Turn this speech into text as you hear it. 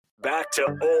Back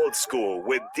to old school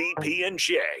with DP and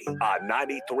J on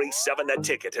 93.7 The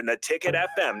Ticket and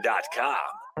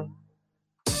theticketfm.com.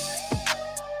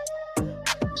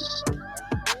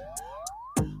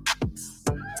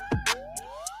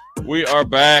 We are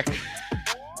back.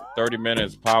 30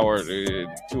 minutes, power, 2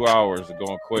 hours are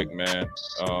going quick, man.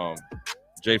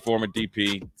 Jay Foreman,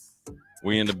 DP,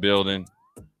 we in the building.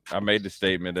 I made the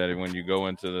statement that when you go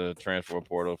into the transfer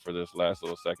portal for this last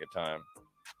little second time,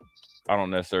 I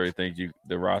don't necessarily think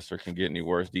the roster can get any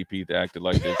worse. DP acted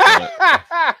like this.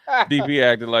 DP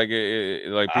acted like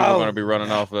like people are going to be running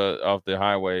off the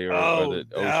highway or the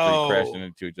O Street crashing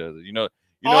into each other. You know,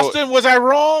 Austin, was I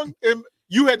wrong?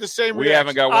 You had the same reaction. We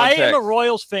haven't got one text. I am a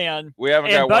Royals fan. We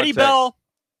haven't and got Buddy one text. Bell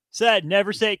said,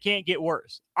 never say it can't get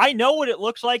worse. I know what it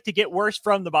looks like to get worse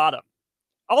from the bottom.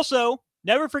 Also,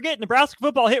 never forget, Nebraska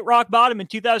football hit rock bottom in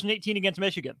 2018 against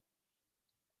Michigan.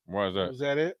 Why is that? Was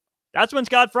that it? That's when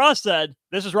Scott Frost said,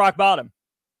 this is rock bottom.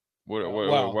 What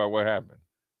happened?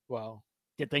 Well,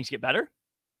 did things get better?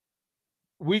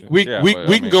 We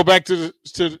can go back to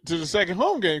the second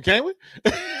home game, can't we?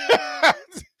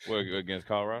 What, against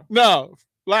Colorado? No,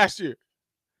 last year.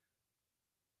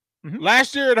 Mm-hmm.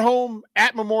 Last year at home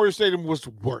at Memorial Stadium was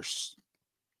worse.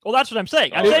 Well, that's what I'm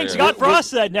saying. I'm saying Scott Frost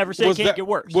said never say it can't get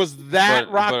worse. Was that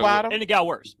rock bottom? And it got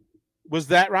worse. Was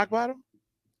that rock bottom?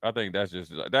 I think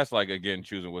that's like, again,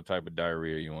 choosing what type of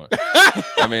diarrhea you want.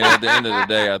 I mean, at the end of the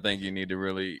day, I think you need to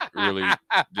really, really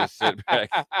just sit back.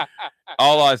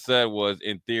 All I said was,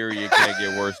 in theory, it can't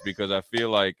get worse because I feel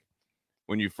like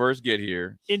when you first get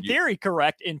here. In theory,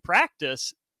 correct. In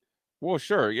practice. Well,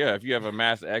 sure. Yeah. If you have a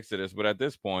mass exodus, but at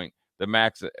this point, the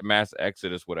mass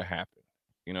exodus would have happened.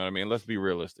 You know what I mean? Let's be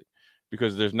realistic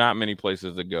because there's not many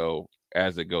places to go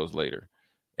as it goes later.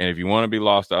 And if you want to be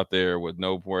lost out there with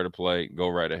nowhere to play, go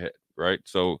right ahead. Right.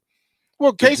 So.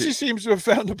 Well, Casey seems to have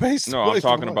found a base. No, I'm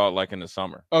talking about like in the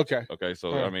summer. Okay.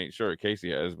 So, right. I mean, sure, Casey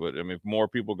has, but I mean, if more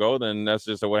people go, then that's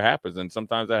just what happens. And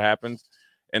sometimes that happens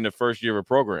in the first year of a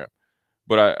program.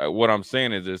 But what I'm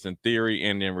saying is this, in theory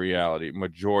and in reality,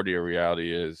 majority of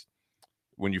reality is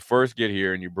when you first get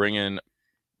here and you bring in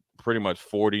pretty much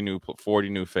 40 new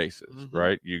faces, mm-hmm.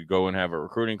 right? You go and have a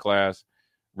recruiting class,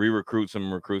 re-recruit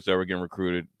some recruits that were getting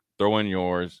recruited, throw in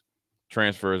yours,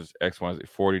 transfers, X, Y, Z,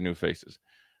 40 new faces.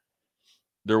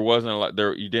 There wasn't a lot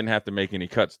there. You didn't have to make any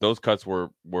cuts. Those cuts were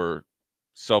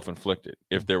self-inflicted,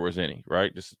 if there was any,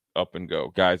 right? Just up and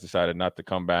go. Guys decided not to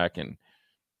come back and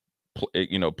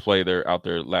play out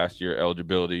there last year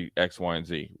eligibility X, Y, and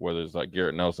Z, whether it's like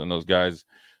Garrett Nelson, those guys,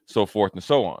 so forth and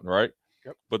so on, right?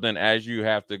 Yep. But then as you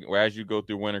go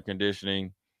through winter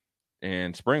conditioning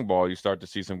and spring ball, you start to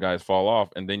see some guys fall off,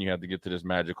 and then you have to get to this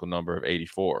magical number of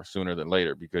 84 sooner than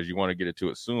later because you want to get it to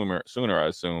it sooner, I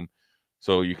assume,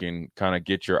 so you can kind of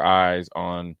get your eyes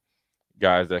on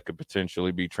guys that could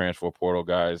potentially be transfer portal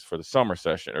guys for the summer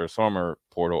session or summer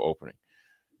portal opening.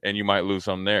 And you might lose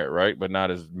some there, right? But not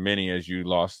as many as you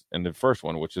lost in the first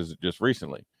one, which is just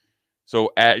recently.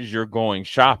 So as you're going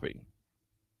shopping,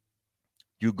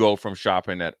 you go from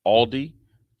shopping at Aldi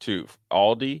to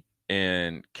Aldi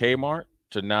and Kmart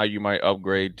to now you might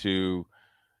upgrade to,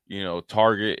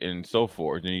 Target and so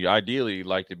forth. And you ideally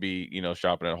like to be,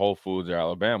 shopping at Whole Foods or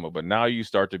Alabama. But now you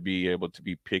start to be able to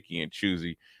be picky and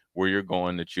choosy where you're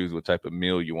going to choose what type of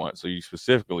meal you want. So you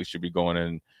specifically should be going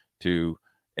in to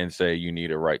and say you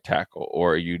need a right tackle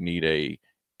or you need a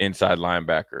inside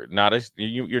linebacker.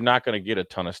 You're not going to get a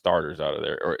ton of starters out of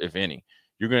there, or if any.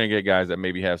 You're going to get guys that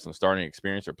maybe have some starting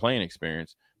experience or playing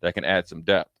experience that can add some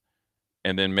depth.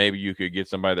 And then maybe you could get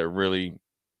somebody that really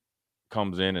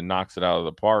comes in and knocks it out of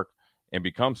the park and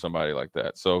becomes somebody like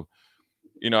that. So,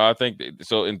 I think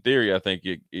so in theory, I think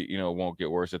it won't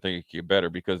get worse. I think it can get better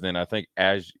because then I think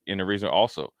the reason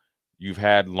also, you've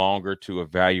had longer to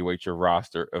evaluate your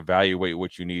roster, evaluate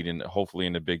what you need, and hopefully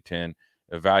in the Big Ten,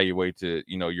 evaluate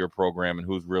your program and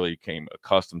who's really came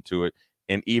accustomed to it,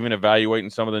 and even evaluating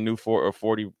some of the new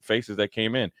 40 faces that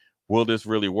came in. Will this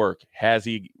really work? Has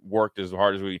he worked as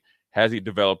hard as has he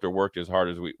developed or worked as hard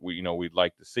as we'd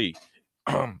like to see?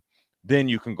 Then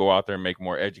you can go out there and make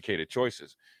more educated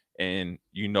choices, and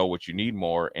what you need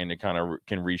more, and it kind of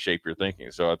can reshape your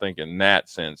thinking. So I think in that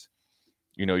sense,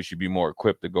 you should be more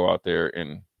equipped to go out there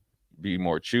and be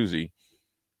more choosy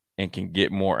and can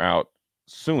get more out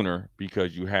sooner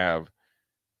because you have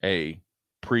a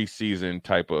preseason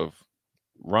type of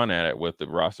run at it with the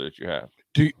roster that you have.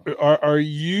 Are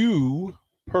you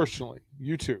personally,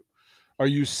 you two, are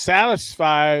you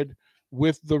satisfied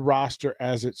with the roster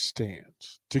as it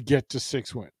stands to get to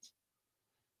 6 wins?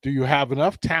 Do you have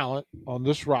enough talent on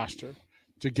this roster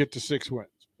to get to 6 wins?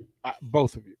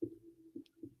 Both of you.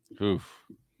 Oof.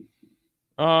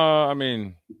 I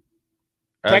mean,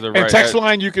 Text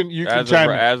line, you can chime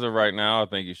in. As of right now, I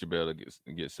think you should be able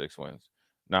to get 6 wins.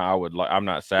 Now, I'm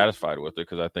not satisfied with it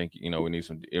because I think we need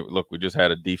some. Look, we just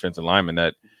had a defensive lineman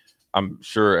that I'm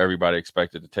sure everybody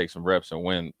expected to take some reps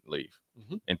and leave.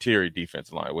 Interior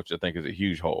defensive line, which I think is a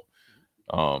huge hole.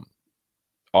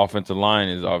 Offensive line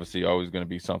is obviously always going to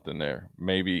be something there.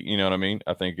 Maybe, you know what I mean?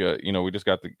 I think, we just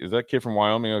got is that kid from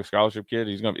Wyoming, a scholarship kid?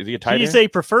 Is he a tight end? He's a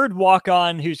preferred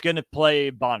walk-on who's going to play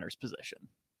Bonner's position.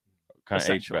 Kind of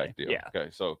H-back deal. Yeah. Okay.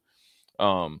 So,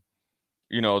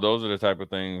 those are the type of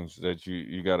things that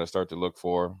you got to start to look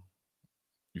for.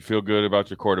 You feel good about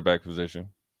your quarterback position.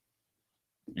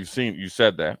 You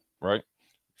said that, right?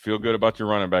 Feel good about your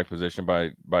running back position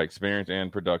by experience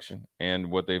and production and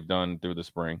what they've done through the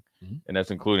spring. And that's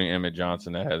including Emmett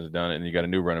Johnson that has done it. And you got a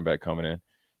new running back coming in.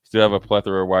 Still have a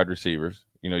plethora of wide receivers.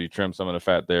 You trim some of the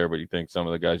fat there, but you think some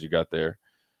of the guys you got there.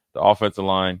 The offensive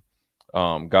line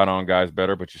got on guys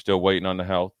better, but you're still waiting on the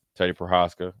health. Teddy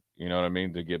Prohaska, you know what I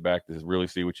mean, to get back to really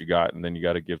see what you got. And then you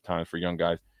got to give time for young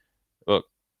guys. Look,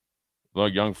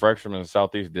 young freshman in the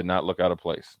Southeast did not look out of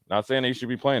place. Not saying he should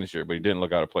be playing this year, but he didn't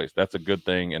look out of place. That's a good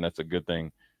thing, and that's a good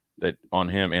thing that on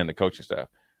him and the coaching staff.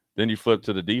 Then you flip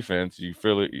to the defense. You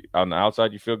feel it on the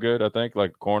outside. You feel good, I think,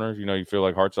 like corners. You feel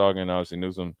like Hartzog and obviously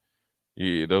Newsom.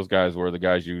 Those guys were the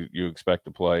guys you expect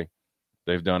to play.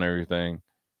 They've done everything.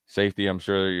 Safety, I'm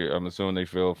assuming they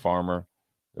feel Farmer.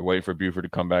 They're waiting for Buford to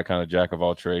come back, kind of jack of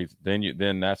all trades.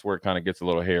 Then that's where it kind of gets a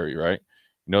little hairy, right?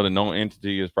 The known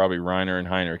entity is probably Reiner and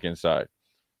Heinrich inside.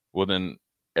 Well, then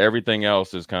everything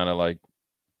else is kind of like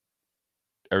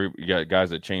you got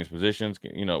guys that change positions,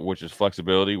 which is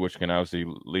flexibility, which can obviously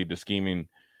lead to scheming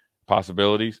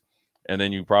possibilities. And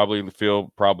then you probably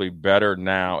feel better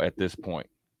now at this point.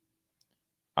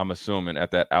 I'm assuming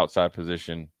at that outside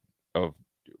position of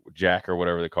Jack or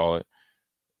whatever they call it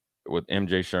with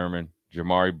MJ Sherman,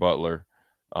 Jamari Butler.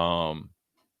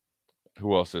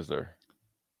 Who else is there?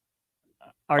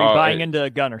 Are you buying into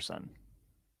Gunnarsson?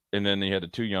 And then you had the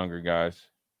two younger guys.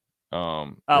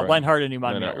 Lenhart and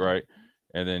Iman. Right.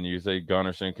 And then you say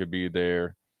Gunnarsson could be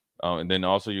there. And then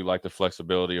also you like the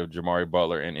flexibility of Jamari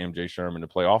Butler and MJ Sherman to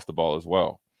play off the ball as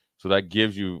well. So that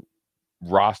gives you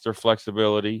roster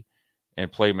flexibility and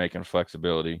playmaking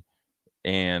flexibility.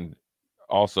 And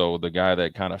also the guy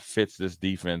that kind of fits this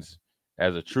defense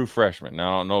as a true freshman.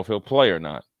 Now, I don't know if he'll play or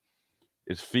not.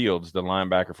 Is Fields, the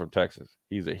linebacker from Texas.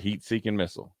 He's a heat-seeking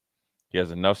missile. He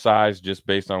has enough size just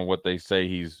based on what they say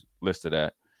he's listed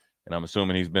at. And I'm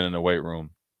assuming he's been in the weight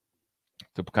room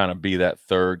to kind of be that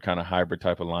third kind of hybrid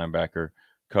type of linebacker,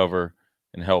 cover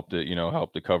and help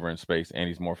to cover in space. And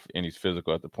he's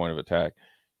physical at the point of attack.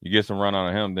 You get some run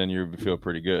on him, then you feel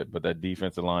pretty good. But that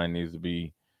defensive line needs to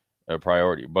be a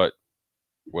priority. But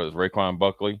whether it's Raekwon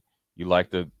Buckley, you like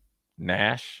the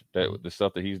Nash, the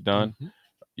stuff that he's done.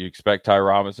 You expect Ty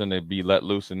Robinson to be let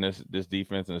loose in this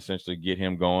defense and essentially get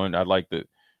him going. I'd like that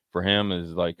for him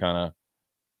is like kind of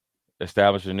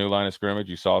establish a new line of scrimmage.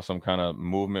 You saw some kind of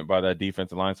movement by that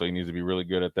defensive line, so he needs to be really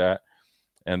good at that.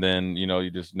 And then, you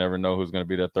just never know who's going to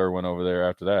be that third one over there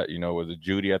after that. Was it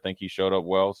Judy? I think he showed up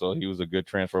well, so he was a good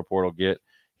transfer portal get.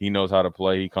 He knows how to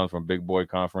play. He comes from Big Boy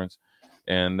Conference.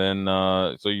 And then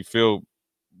so you feel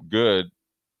good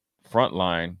front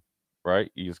line,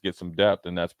 right? You just get some depth,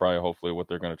 and that's probably hopefully what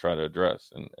they're going to try to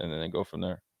address, and then go from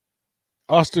there.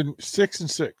 Austin,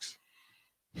 6-6.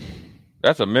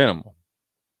 That's a minimum.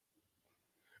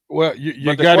 Well,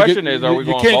 you got to get. Is, are we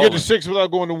you going can't bowling? get to 6 without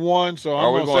going to 1. So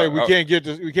I'm going to say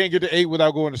we can't get to 8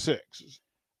 without going to 6.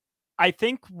 I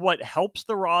think what helps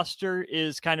the roster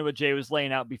is kind of what Jay was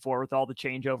laying out before with all the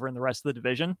changeover in the rest of the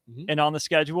division and on the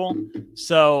schedule.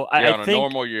 So I think a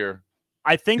normal year.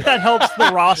 I think that helps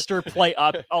the roster play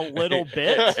up a little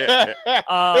bit. It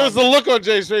was the look on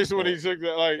Jay's face when he took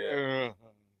that.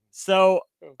 So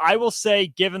I will say,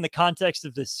 given the context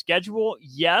of the schedule,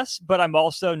 yes, but I'm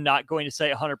also not going to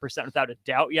say 100% without a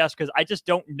doubt yes, because I just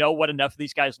don't know what enough of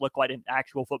these guys look like in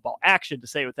actual football action to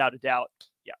say without a doubt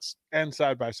yes. And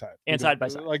side by side. Side by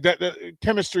side. Like that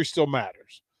chemistry still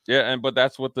matters. Yeah, but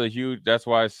that's what that's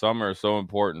why summer is so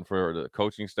important for the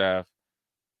coaching staff,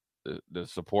 the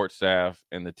support staff,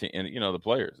 and the team, and the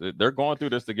players. They're going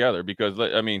through this together because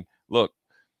look,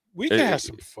 we can have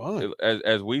some fun.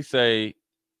 As we say,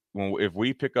 if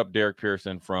we pick up Derek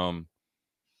Pearson from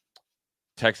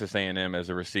Texas A&M as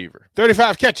a receiver,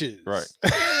 35 catches, right?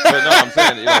 But no, I'm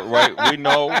saying right. We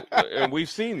know, and we've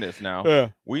seen this now. Yeah.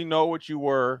 We know what you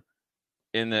were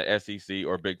in the SEC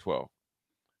or Big 12,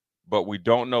 but we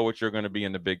don't know what you're going to be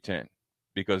in the Big 10.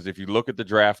 Because if you look at the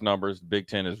draft numbers, Big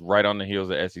Ten is right on the heels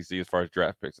of SEC as far as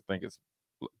draft picks. I think it's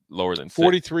lower than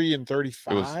 43 and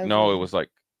 35. It was like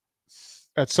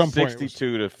at some point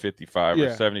 62 to 55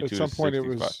 or 72 at some to point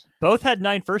 65. It was both had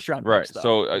 9 first-round right. picks,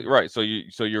 though.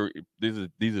 So you're these are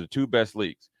the two best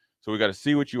leagues. So we got to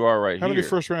see what you are right How here. many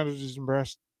first rounders is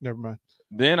Nebraska? Never mind.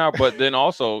 But then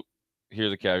also,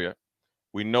 here's a caveat: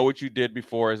 we know what you did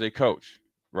before as a coach,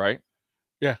 right?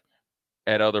 Yeah.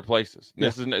 At other places,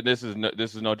 Yeah. this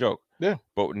is no joke. Yeah.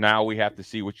 But now we have to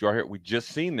see what you are here. We just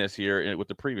seen this here with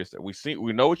the previous.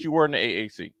 We know what you were in the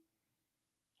AAC,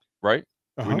 right?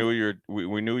 We knew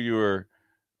we knew you were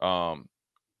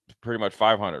pretty much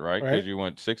 500, right? Because you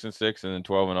went 6-6 and then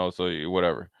 12-0, so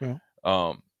whatever.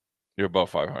 Yeah. You're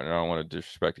above 500. I don't want to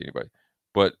disrespect anybody,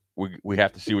 but we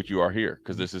have to see what you are here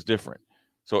because this is different.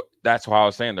 So that's why I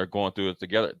was saying they're going through it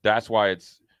together. That's why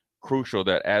it's crucial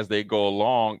that as they go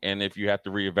along, and if you have to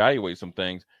reevaluate some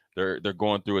things, they're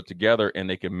going through it together, and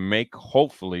they can make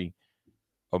hopefully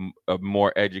a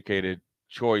more educated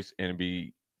choice and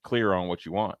be clear on what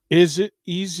you want. Is it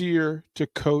easier to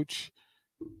coach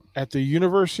at the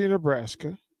University of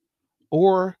Nebraska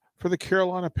or for the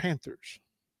Carolina Panthers?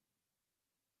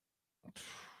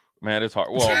 Man, it's hard.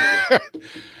 Well,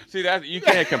 see that you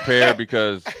can't compare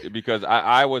because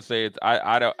I would say it's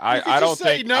I don't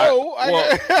think no.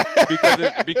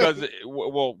 Because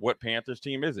what Panthers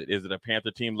team is it? Is it a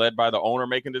Panther team led by the owner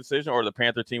making the decision, or the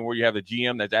Panther team where you have the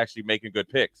GM that's actually making good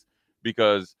picks?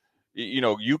 Because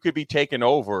you could be taking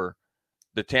over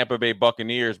the Tampa Bay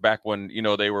Buccaneers back when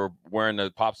they were wearing the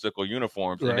popsicle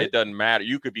uniforms, and it doesn't matter.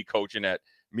 You could be coaching at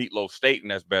Meatloaf State, and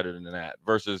that's better than that.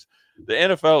 Versus the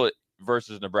NFL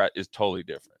versus Nebraska is totally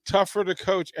different. Tougher to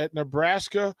coach at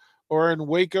Nebraska or in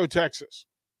Waco, Texas?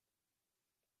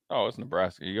 Oh, it's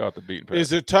Nebraska. You got the beaten path.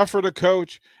 Is it tougher to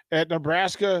coach at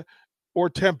Nebraska or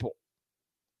Temple?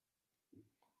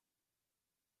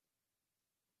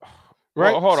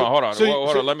 Right. Well, hold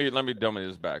on. Let me dummy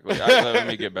this back. Let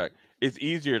me get back. It's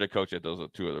easier to coach at those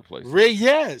two other places.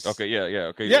 Yes. Okay. Yeah.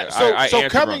 Okay. Yeah. So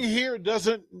coming wrong. here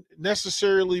doesn't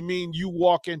necessarily mean you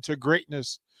walk into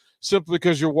greatness simply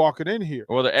because you're walking in here.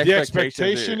 Well, the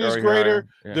expectation is greater.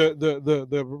 Yeah.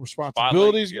 The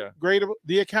responsibility is greater.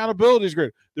 The accountability is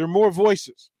greater. There are more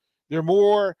voices. There are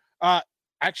more.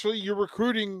 Actually, you're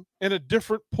recruiting in a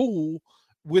different pool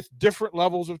with different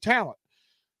levels of talent.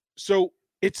 So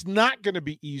it's not going to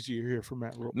be easier here for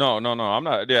Matt Rule. No. I'm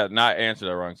not. Yeah, not answer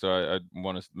that wrong. So I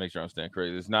want to make sure I'm staying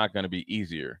crazy. It's not going to be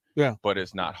easier. Yeah, but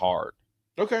it's not hard.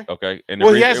 Okay. And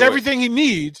he has everything he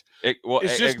needs.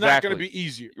 It's just not going to be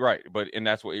easier. Right. And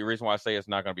that's the reason why I say it's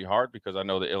not going to be hard, because I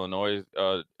know the Illinois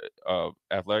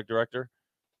athletic director,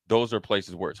 those are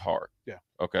places where it's hard. Yeah.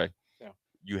 Okay. Yeah.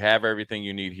 You have everything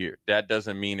you need here. That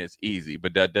doesn't mean it's easy,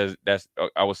 but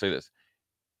I will say this.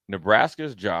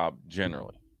 Nebraska's job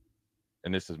generally,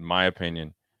 and this is my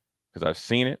opinion, because I've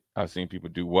seen it. I've seen people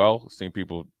do well, seen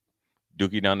people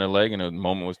dookie down their leg, and the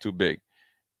moment was too big.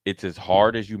 It's as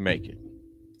hard as you make it.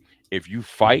 If you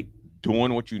fight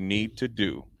doing what you need to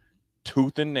do,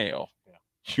 tooth and nail,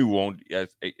 you won't.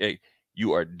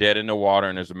 You are dead in the water,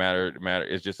 and it's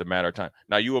It's just a matter of time.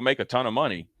 Now you will make a ton of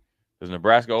money because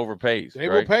Nebraska overpays. They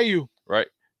will pay you, right?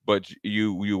 But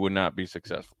you will not be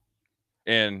successful.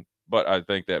 But I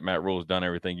think that Matt Rule has done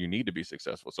everything you need to be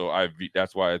successful. So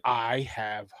that's why I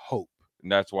have hope.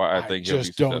 And that's why I think I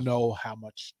just don't know how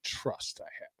much trust I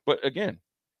have. But again,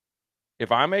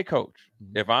 if I'm a coach,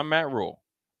 if I'm Matt Rule,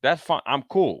 that's fine. I'm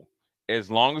cool as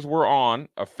long as we're on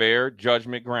a fair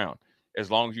judgment ground.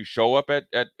 As long as you show up at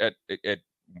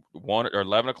 1 or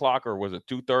 11 o'clock, or was it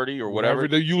 2:30 or whatever?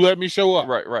 You let me show up.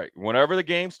 Right. Whenever the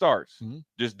game starts,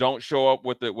 just don't show up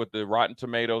with the Rotten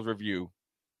Tomatoes review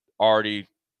already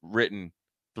written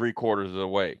 3/4 of the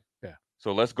way. Yeah.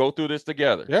 So let's go through this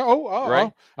together. Yeah.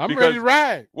 Right. I'm ready to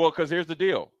ride. Well, because here's the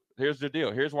deal. Here's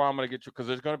why I'm going to get you, because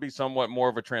there's going to be somewhat more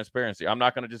of a transparency. I'm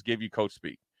not going to just give you coach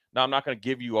speak. Now, I'm not going to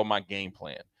give you all my game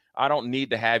plan. I don't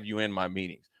need to have you in my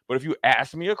meetings. But if you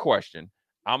ask me a question,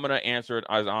 I'm going to answer it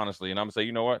as honestly. And I'm going to say,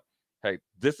 you know what? Hey,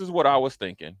 this is what I was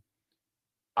thinking.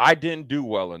 I didn't do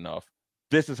well enough.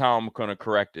 This is how I'm going to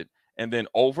correct it. And then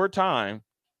over time,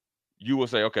 you will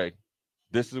say, okay,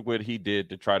 this is what he did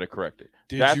to try to correct it.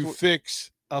 Did you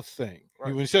fix a thing? Right.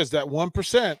 When he says that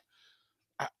 1%,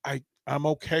 I'm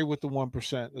okay with the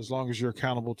 1% as long as you're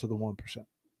accountable to the 1%.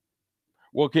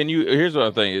 Well, here's what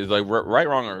I'm thinking is, like, right,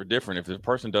 wrong, or different. If the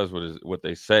person does what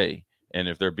they say, and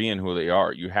if they're being who they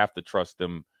are, you have to trust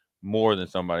them more than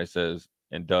somebody says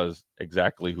and does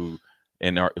exactly who they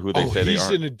say they are.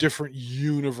 He's in a different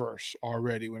universe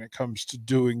already when it comes to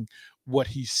doing what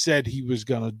he said he was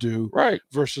going to do, right?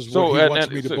 Versus what he wants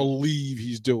me to believe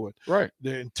he's doing, right?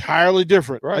 They're entirely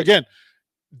different. Right. Again,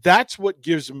 that's what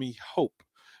gives me hope,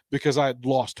 because I had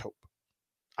lost hope.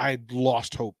 I had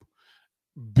lost hope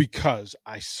because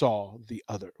I saw the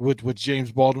other. What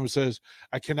James Baldwin says,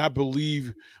 I cannot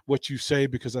believe what you say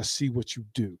because I see what you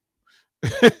do.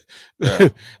 Yeah.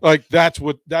 Like that's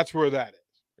where that is.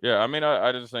 Yeah, I mean,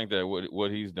 I just think that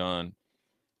what he's done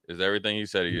is everything he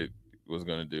said he was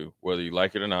going to do, whether you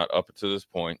like it or not, up to this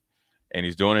point, and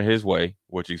he's doing it his way,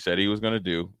 which he said he was going to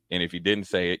do. And if he didn't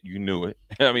say it, you knew it.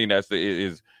 I mean, that's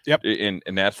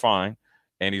and that's fine.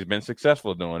 And he's been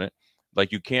successful doing it.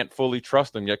 Like, you can't fully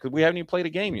trust him yet because we haven't even played a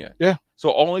game yet. Yeah.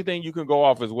 So only thing you can go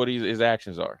off is what his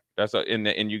actions are.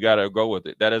 And you got to go with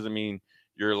it. That doesn't mean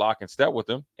you're lock and step with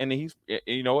him. And he's,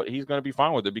 you know what, he's going to be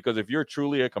fine with it, because if you're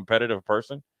truly a competitive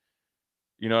person,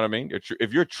 you know what I mean?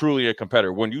 If you're truly a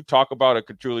competitor, when you talk about a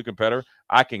truly competitor,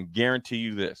 I can guarantee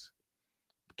you this: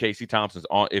 Casey Thompson's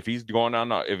on. If he's going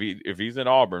on, if he's in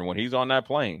Auburn when he's on that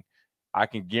plane, I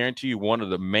can guarantee you one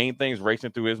of the main things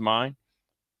racing through his mind: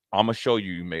 I'm gonna show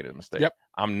you made a mistake. Yep.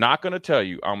 I'm not gonna tell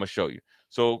you. I'm gonna show you.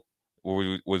 So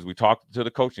we talked to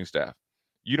the coaching staff.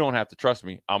 You don't have to trust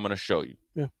me. I'm gonna show you.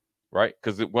 Yeah. Right?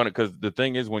 Because the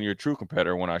thing is, when you're a true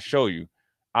competitor, when I show you,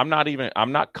 I'm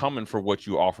not coming for what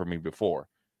you offered me before.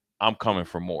 I'm coming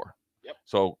for more. Yep.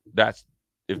 So that's,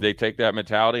 if they take that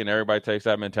mentality and everybody takes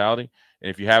that mentality,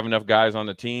 and if you have enough guys on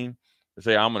the team to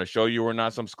say, I'm going to show you we're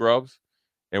not some scrubs,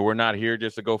 and we're not here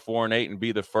just to go 4-8 and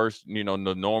be the first, the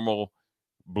normal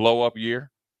blow up year,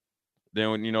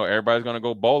 then when everybody's going to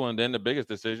go bowling. Then the biggest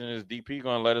decision is DP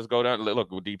going to let us go down.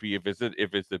 Look, with DP, if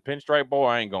it's the Pinstripe Bowl,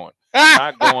 I ain't going. I'm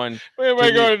not going.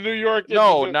 Going to New York.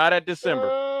 No, not at December.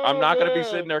 I'm not going to be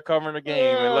sitting there covering the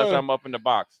game unless I'm up in the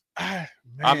box.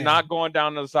 I'm not going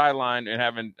down to the sideline and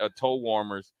having toe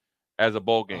warmers as a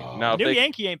bowl game. Now, New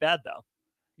Yankee ain't bad though.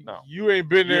 No, you ain't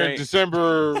been there in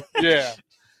December. Yeah,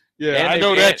 And I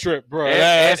know that trip, bro.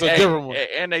 That's a different one.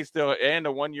 And they still, and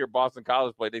the 1 year Boston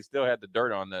College play, they still had the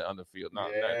dirt on the field. No,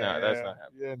 that's not happening.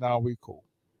 Yeah, no, we cool.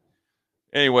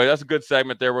 Anyway, that's a good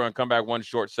segment there. We're going to come back one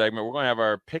short segment. We're going to have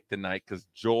our pick tonight because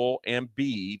Joel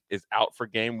Embiid is out for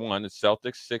game one. The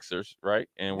Celtics, Sixers, right?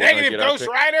 And we're Negative going to get Ghost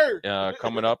Rider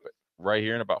coming up right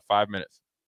here in about 5 minutes.